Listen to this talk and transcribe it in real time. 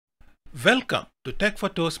Welcome to Tech for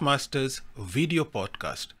Toastmasters video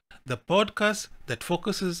podcast, the podcast that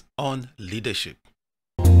focuses on leadership.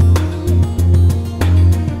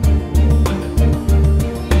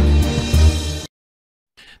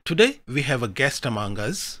 Today we have a guest among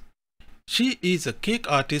us. She is a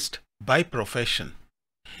cake artist by profession.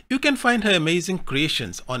 You can find her amazing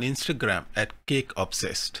creations on Instagram at Cake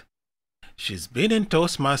Obsessed. She's been in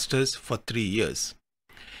Toastmasters for 3 years.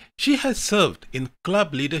 She has served in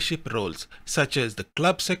club leadership roles such as the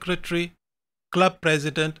club secretary, club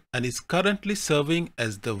president, and is currently serving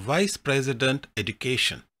as the vice president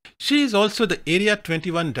education. She is also the Area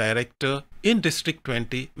 21 director in District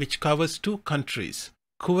 20, which covers 2 countries,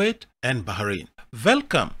 Kuwait and Bahrain.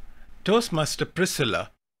 Welcome, Toastmaster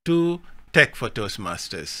Priscilla, to Tech for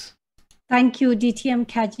Toastmasters. Thank you, DTM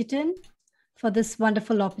Cajetan, for this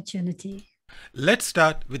wonderful opportunity. Let's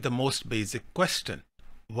start with the most basic question.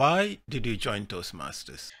 Why did you join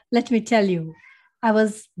Toastmasters? Let me tell you, I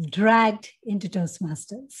was dragged into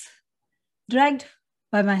Toastmasters. Dragged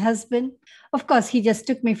by my husband. Of course, he just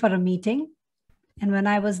took me for a meeting. And when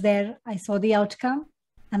I was there, I saw the outcome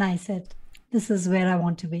and I said, this is where I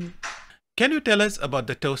want to be. Can you tell us about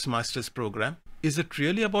the Toastmasters program? Is it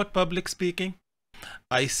really about public speaking?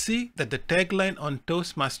 I see that the tagline on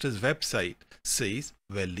Toastmasters website says,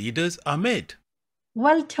 where leaders are made.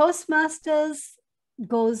 Well, Toastmasters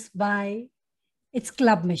goes by its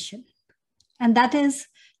club mission, and that is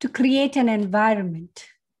to create an environment,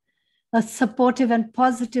 a supportive and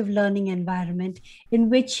positive learning environment in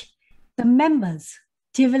which the members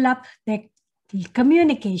develop their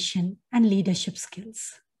communication and leadership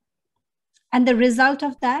skills. And the result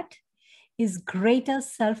of that is greater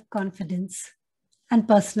self-confidence and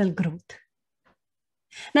personal growth.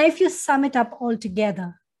 Now, if you sum it up all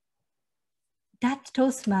together, that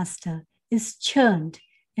Toastmaster is churned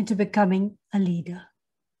into becoming a leader.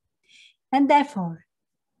 And therefore,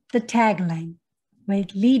 the tagline, where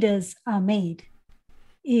leaders are made,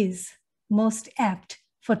 is most apt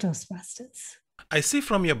for Toastmasters. I see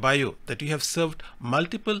from your bio that you have served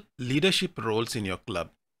multiple leadership roles in your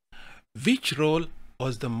club. Which role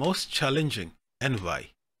was the most challenging and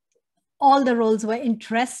why? All the roles were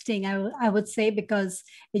interesting, I would say, because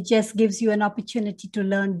it just gives you an opportunity to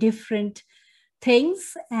learn different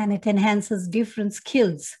things and it enhances different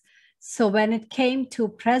skills. So when it came to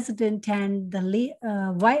president and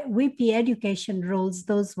the VP education roles,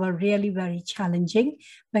 those were really very challenging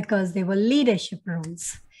because they were leadership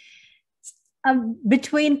roles.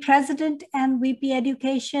 Between president and VP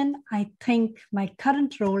education, I think my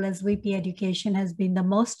current role as VP education has been the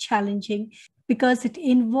most challenging because it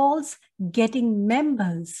involves getting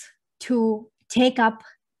members to take up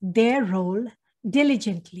their role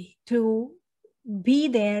diligently, to be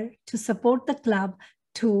there to support the club,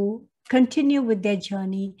 to continue with their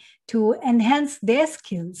journey, to enhance their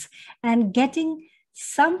skills, and getting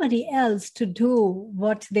somebody else to do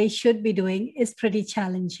what they should be doing is pretty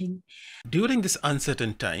challenging. During these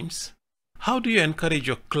uncertain times, how do you encourage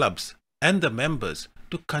your clubs and the members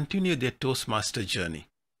to continue their Toastmaster journey?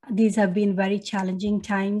 These have been very challenging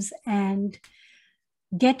times, and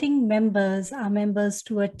getting our members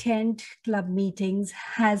to attend club meetings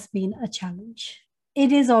has been a challenge.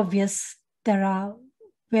 It is obvious there are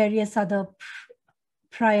various other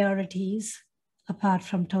priorities apart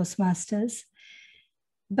from Toastmasters.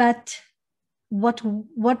 But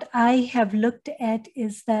what I have looked at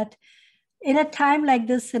is that in a time like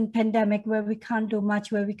this in pandemic, where we can't do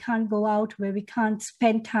much, where we can't go out, where we can't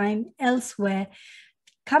spend time elsewhere,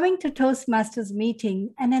 coming to Toastmasters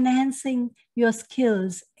meeting and enhancing your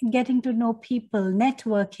skills, getting to know people,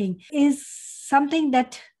 networking is something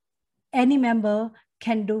that any member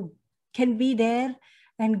can do, can be there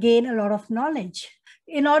and gain a lot of knowledge.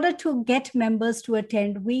 In order to get members to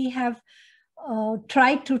attend, we have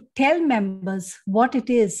tried to tell members what it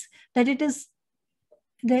is, that it is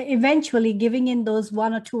eventually giving in those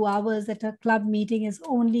 1 or 2 hours at a club meeting is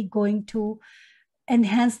only going to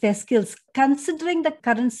enhance their skills, considering the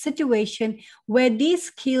current situation where these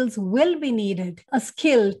skills will be needed. A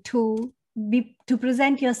skill to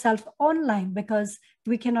present yourself online because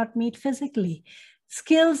we cannot meet physically.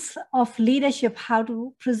 Skills of leadership, how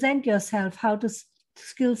to present yourself,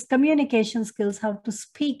 communication skills, how to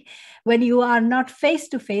speak when you are not face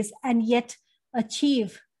to face and yet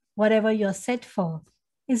achieve whatever you're set for,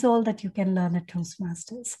 is all that you can learn at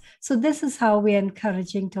Toastmasters. So this is how we're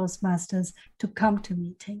encouraging Toastmasters to come to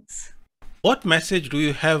meetings. What message do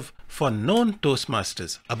you have for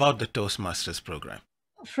non-Toastmasters about the Toastmasters program?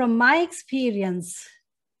 From my experience,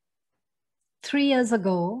 3 years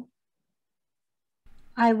ago,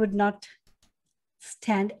 I would not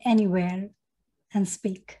stand anywhere and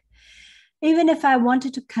speak. Even if I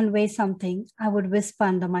wanted to convey something, I would whisper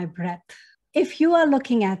under my breath. If you are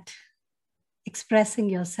looking at expressing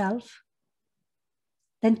yourself,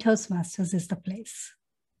 then Toastmasters is the place.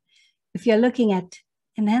 If you're looking at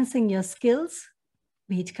enhancing your skills,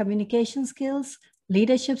 be it communication skills,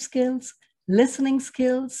 leadership skills, listening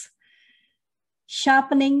skills,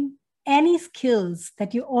 sharpening any skills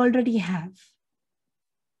that you already have,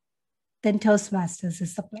 then Toastmasters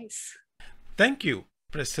is the place. Thank you,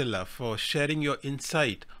 Priscilla, for sharing your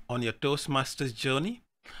insight on your Toastmasters journey.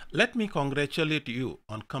 Let me congratulate you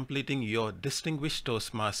on completing your Distinguished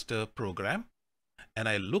Toastmaster program, and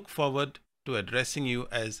I look forward to addressing you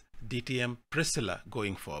as DTM Priscilla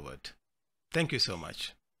going forward. Thank you so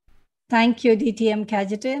much. Thank you, DTM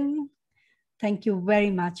Kajetan. Thank you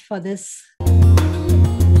very much for this